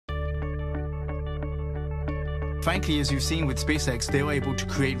Frankly, as you've seen with SpaceX, they're able to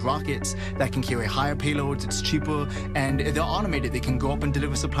create rockets that can carry higher payloads, it's cheaper, and they're automated. They can go up and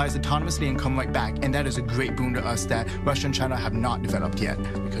deliver supplies autonomously and come right back. And that is a great boon to us that Russia and China have not developed yet.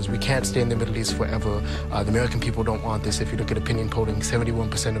 Because we can't stay in the Middle East forever. The American people don't want this. If you look at opinion polling,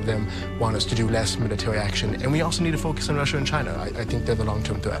 71% of them want us to do less military action. And we also need to focus on Russia and China. I think they're the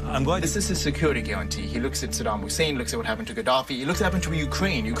long-term threat. This is a security guarantee. He looks at Saddam Hussein, looks at what happened to Gaddafi, he looks at what happened to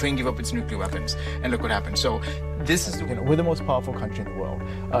Ukraine. Ukraine gave up its nuclear weapons, and look what happened. So this is, we're the most powerful country in the world.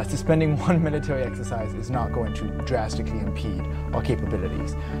 Suspending one military exercise is not going to drastically impede our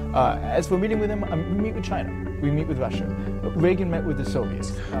capabilities. As for meeting with them, we meet with China, we meet with Russia. Reagan met with the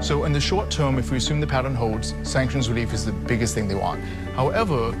Soviets. So in the short term, if we assume the pattern holds, sanctions relief is the biggest thing they want.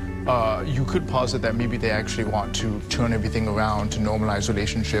 However, you could posit that maybe they actually want to turn everything around, to normalize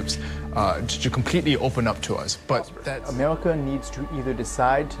relationships, to completely open up to us. But that America needs to either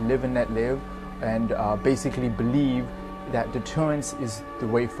decide to live and let live, and basically believe that deterrence is the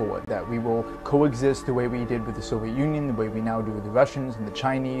way forward, that we will coexist the way we did with the Soviet Union, the way we now do with the Russians and the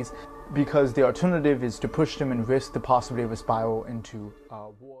Chinese, because the alternative is to push them and risk the possibility of a spiral into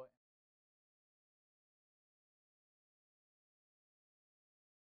war.